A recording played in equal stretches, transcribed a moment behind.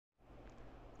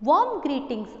Warm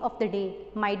greetings of the day,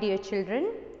 my dear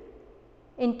children.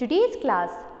 In today's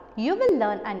class, you will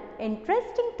learn an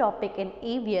interesting topic in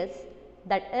EVS,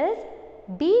 that is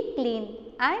be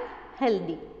clean and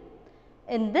healthy.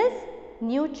 In this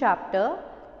new chapter,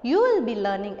 you will be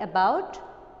learning about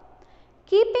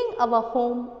keeping our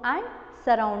home and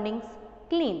surroundings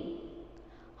clean.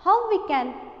 How we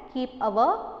can keep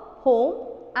our home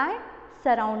and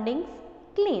surroundings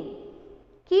clean.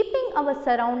 Keeping our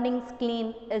surroundings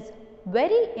clean is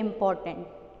very important.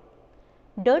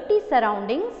 Dirty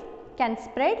surroundings can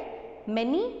spread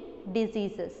many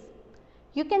diseases.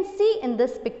 You can see in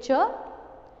this picture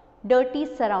dirty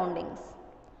surroundings,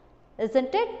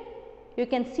 isn't it? You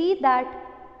can see that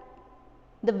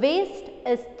the waste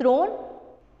is thrown.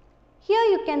 Here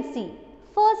you can see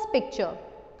first picture,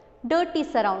 dirty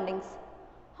surroundings.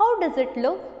 How does it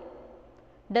look?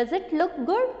 Does it look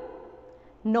good?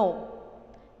 No.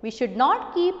 We should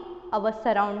not keep our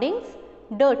surroundings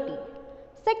dirty.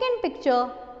 Second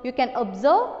picture, you can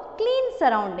observe clean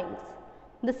surroundings.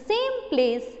 The same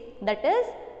place that is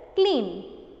clean.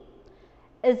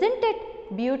 Isn't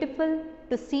it beautiful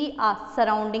to see our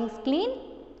surroundings clean?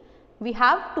 We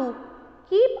have to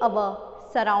keep our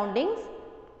surroundings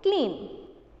clean.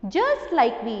 Just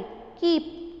like we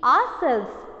keep ourselves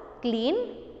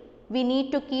clean, we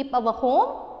need to keep our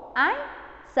home and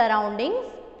surroundings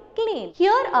clean.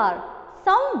 Here are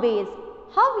some ways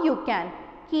how you can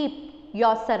keep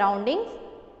your surroundings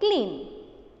clean.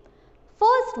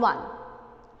 First one,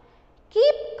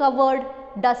 keep covered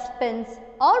dustbins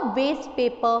or waste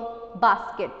paper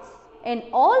baskets in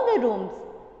all the rooms,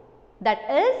 that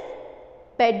is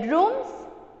bedrooms,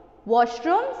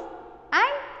 washrooms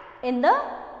and in the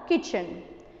kitchen.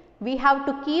 We have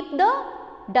to keep the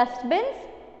dustbins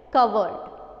covered.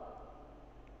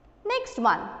 Next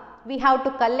one, we have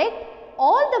to collect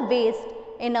all the waste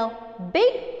in a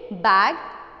big bag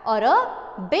or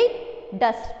a big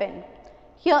dustbin.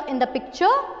 Here in the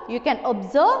picture, you can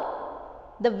observe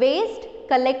the waste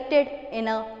collected in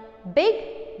a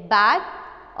big bag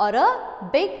or a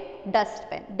big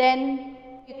dustbin. Then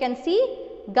you can see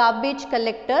garbage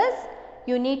collectors.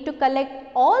 You need to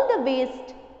collect all the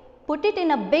waste, put it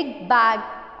in a big bag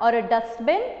or a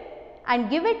dustbin and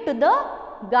give it to the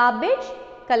garbage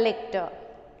collector.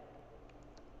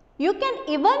 You can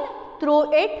even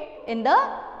throw it in the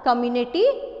community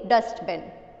dustbin.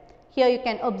 Here you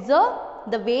can observe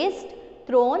the waste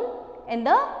thrown in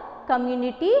the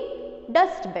community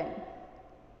dustbin.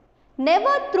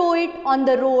 Never throw it on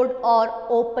the road or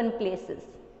open places.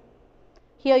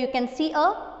 Here you can see a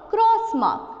cross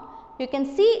mark. You can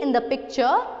see in the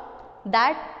picture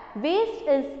that waste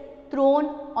is thrown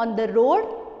on the road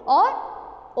or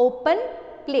open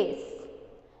place.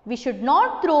 We should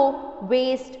not throw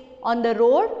waste on the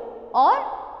road or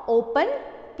open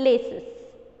places.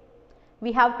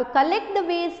 We have to collect the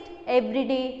waste every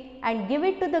day and give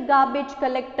it to the garbage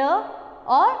collector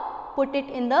or put it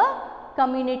in the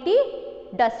community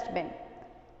dustbin.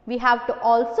 We have to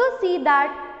also see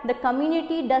that the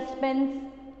community dustbins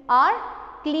are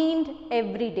cleaned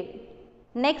every day.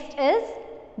 Next is,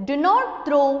 do not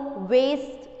throw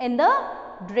waste in the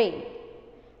drain.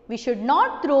 We should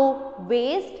not throw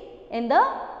waste in the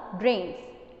drains.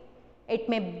 It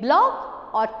may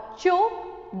block or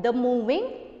choke the moving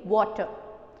water.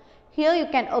 Here you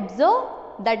can observe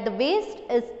that the waste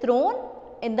is thrown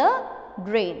in the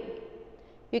drain.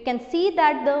 You can see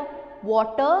that the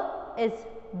water is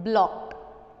blocked.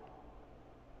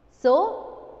 So,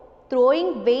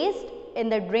 throwing waste in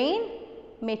the drain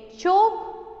may choke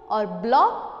or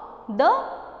block the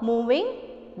moving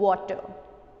water.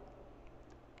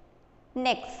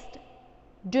 Next,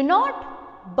 do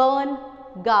not burn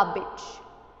garbage.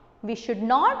 We should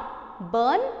not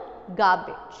burn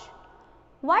garbage.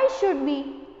 Why should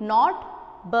we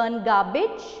not burn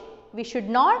garbage? We should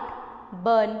not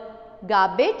burn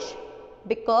garbage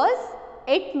because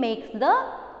it makes the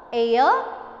air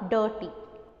dirty.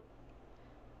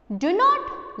 Do not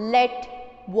let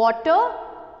water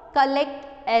collect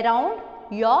around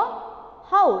your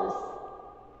house.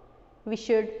 We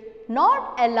should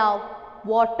not allow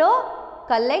water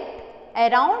collect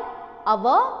around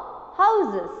our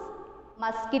houses.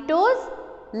 Mosquitoes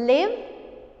live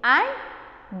and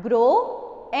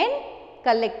grow in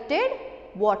collected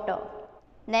water.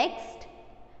 Next,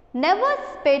 never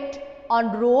spit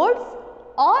on roads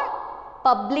or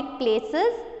public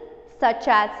places such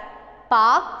as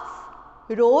parks,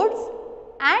 roads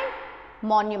and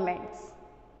monuments.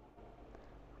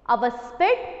 Our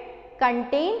spit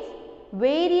contains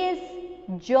various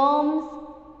germs,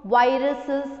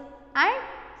 viruses and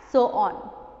so on.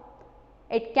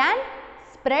 It can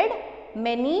spread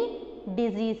many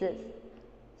diseases.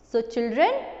 So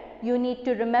children, you need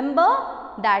to remember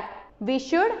that we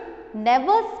should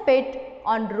never spit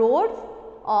on roads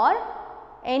or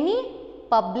any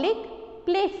public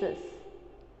places.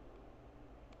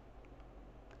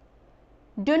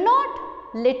 Do not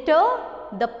litter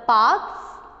the parks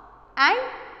and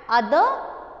other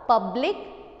public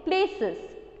places.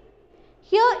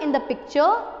 Here in the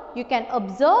picture, you can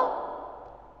observe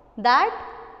that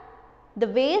the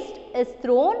waste is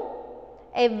thrown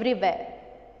everywhere.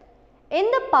 In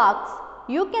the parks,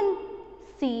 you can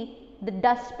see the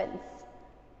dustbins.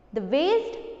 The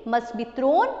waste must be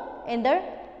thrown in the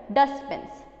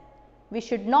dustbins. We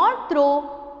should not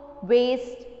throw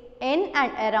waste in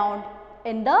and around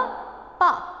in the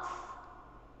parks.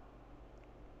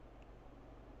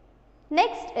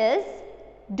 Next is,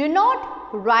 do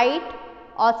not write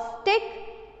or stick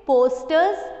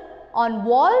posters on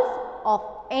walls of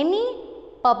any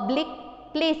public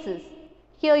places.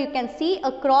 Here you can see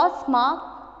a cross mark.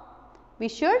 We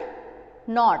should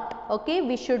not, okay,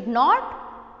 we should not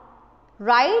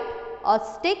write or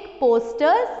stick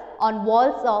posters on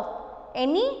walls of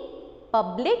any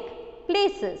public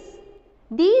places.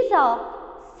 These are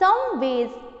some ways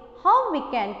how we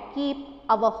can keep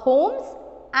our homes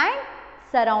and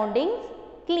surroundings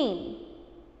clean.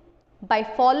 By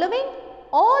following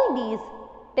all these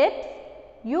tips,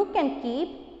 you can keep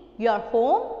your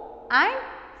home and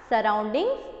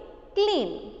surroundings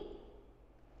clean.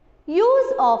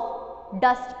 Use of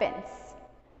dustbins.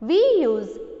 We use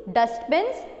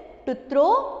dustbins to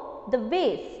throw the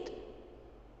waste.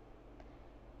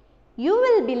 You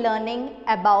will be learning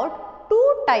about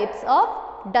two types of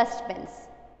dustbins.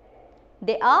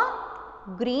 They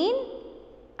are green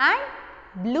and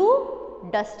blue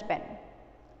dustbin.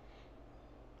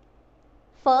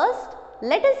 First,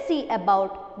 let us see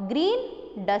about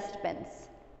green dustbins.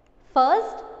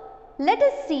 First, let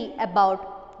us see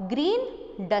about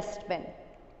green dustbin.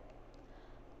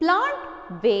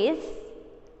 Plant waste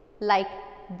like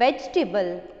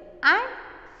vegetable and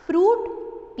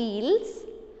fruit peels,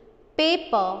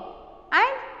 paper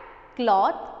and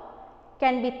cloth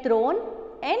can be thrown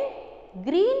in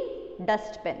green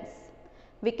dustbins.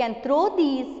 We can throw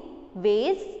these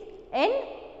waste in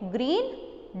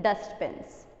green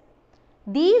dustbins.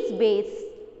 These wastes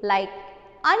like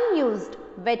unused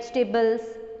vegetables,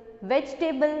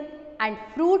 vegetable and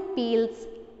fruit peels,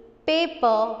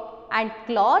 paper and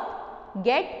cloth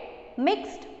get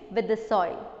mixed with the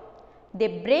soil. They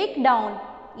break down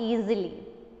easily.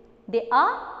 They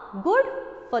are good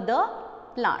for the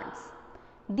plants.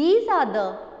 These are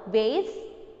the wastes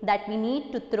that we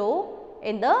need to throw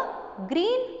in the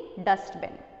green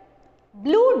dustbin.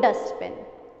 Blue dustbin.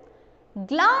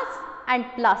 Glass and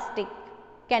plastic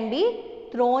can be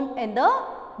thrown in the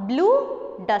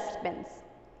blue dustbins.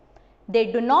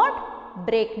 They do not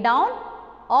break down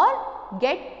or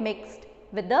get mixed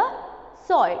with the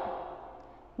soil.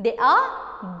 They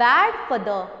are bad for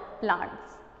the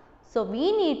plants. So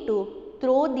we need to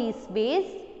throw these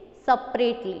wastes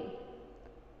separately.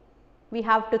 We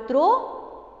have to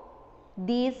throw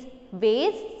these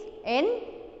wastes in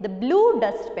the blue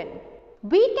dustbin.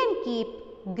 We can keep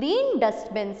green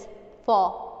dustbins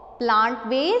for plant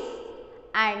waste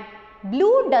and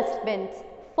blue dustbins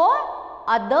for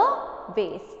other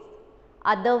wastes.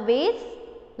 Other wastes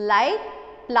like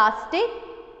plastic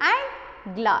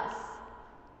and glass.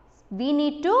 We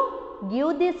need to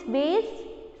give this waste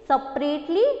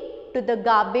separately to the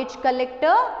garbage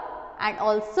collector, and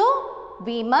also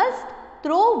we must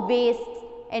throw waste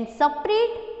in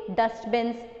separate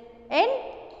dustbins in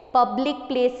public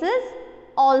places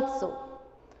also.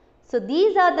 So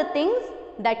these are the things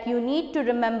that you need to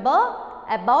remember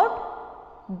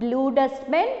about blue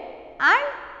dustbin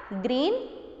and green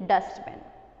dustbin.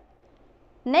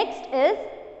 Next is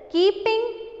keeping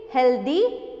healthy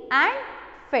and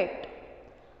fit.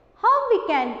 How we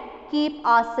can keep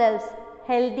ourselves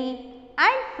healthy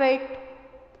and fit?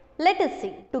 Let us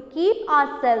see. To keep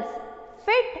ourselves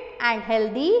fit and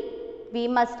healthy, we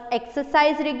must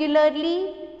exercise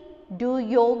regularly, do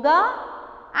yoga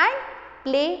and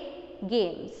play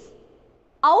games.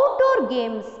 Outdoor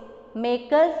games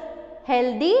make us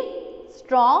healthy,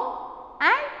 strong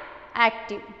and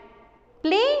active.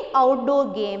 Playing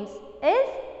outdoor games is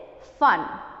fun,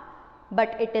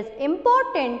 but it is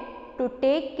important to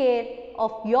take care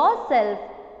of yourself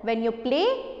when you play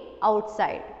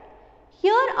outside.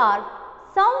 Here are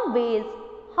some ways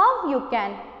how you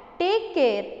can take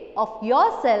care of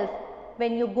yourself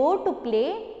when you go to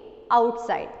play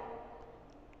outside.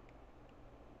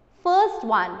 First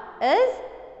one is,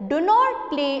 do not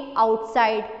play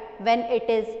outside when it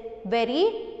is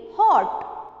very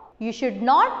hot. You should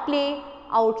not play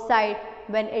outside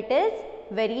when it is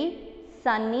very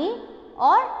sunny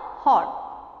or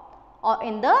hot, or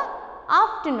in the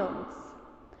afternoons.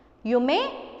 You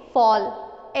may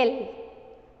fall ill.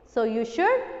 So you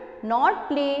should not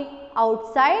play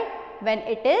outside when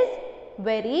it is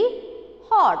very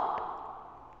hot.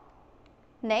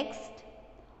 Next,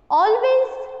 always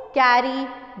carry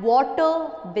water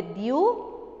with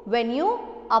you when you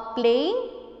are playing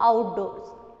outdoors.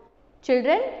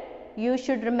 Children, you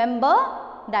should remember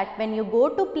that when you go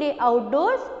to play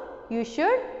outdoors, you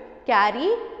should carry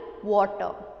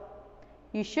water.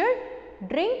 You should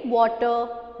drink water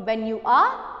when you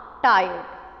are tired.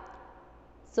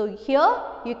 So here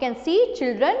you can see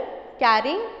children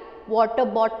carrying water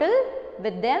bottle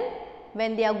with them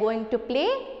when they are going to play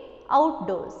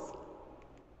outdoors.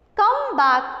 Come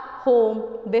back home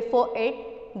before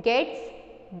it gets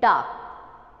dark.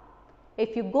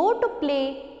 If you go to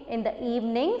play in the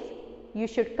evenings, you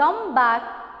should come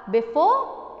back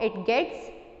before it gets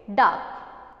dark.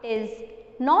 It is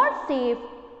not safe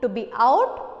to be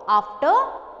out after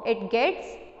it gets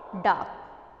dark.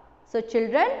 So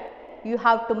children, you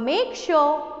have to make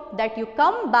sure that you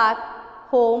come back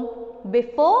home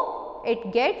before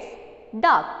it gets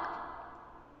dark.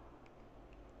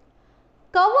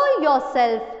 Cover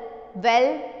yourself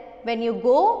well when you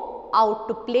go out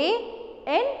to play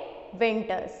in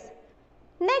winters.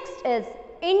 Next is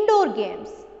indoor games.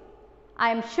 I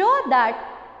am sure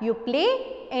that you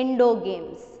play indoor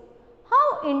games.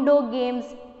 How indoor games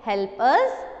help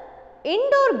us?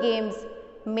 Indoor games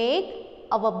make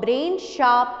our brain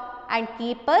sharp and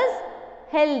keep us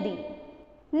healthy.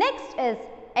 Next is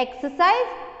exercise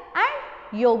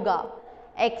and yoga.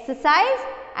 Exercise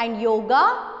and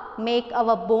yoga make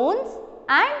our bones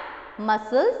and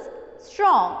muscles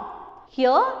strong.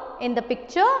 Here in the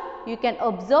picture, you can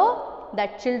observe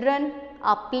that children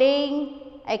are playing,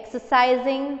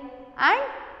 exercising and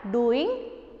doing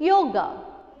yoga.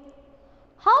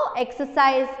 How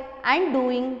exercise and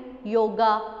doing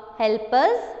yoga help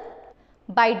us?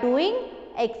 By doing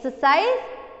exercise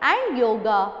and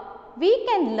yoga, we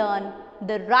can learn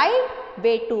the right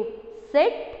way to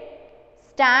sit,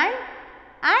 stand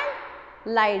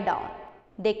and lie down.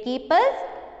 They keep us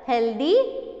healthy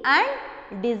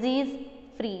and disease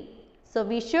free. So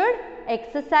we should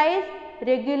exercise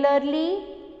regularly,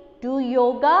 do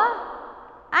yoga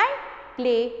and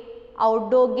play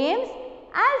outdoor games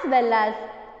as well as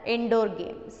indoor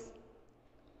games.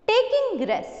 Taking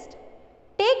rest.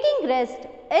 Taking rest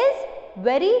is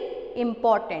very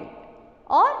important,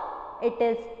 or it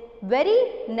is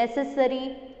very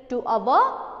necessary to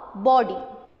our body.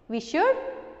 We should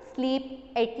sleep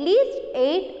at least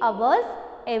 8 hours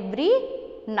every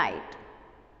night.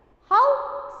 How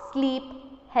sleep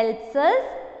helps us?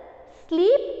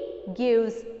 Sleep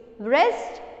gives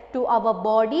rest to our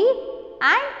body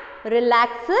and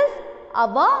relaxes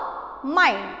our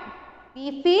mind.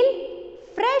 We feel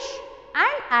fresh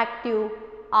and active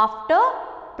after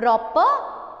proper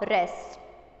rest.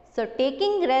 So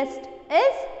taking rest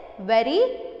is very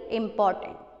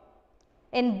important.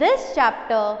 In this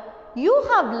chapter, you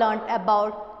have learnt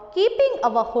about keeping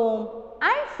our home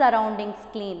and surroundings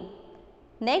clean.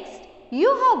 Next, you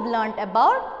have learnt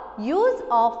about use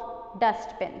of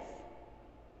dustbins.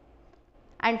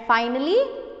 And finally,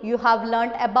 you have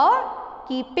learnt about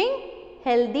keeping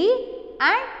healthy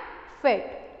and fit.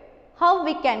 How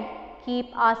we can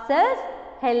keep ourselves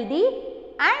healthy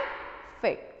and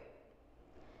fit.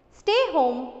 Stay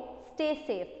home, stay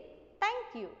safe.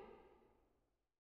 Thank you.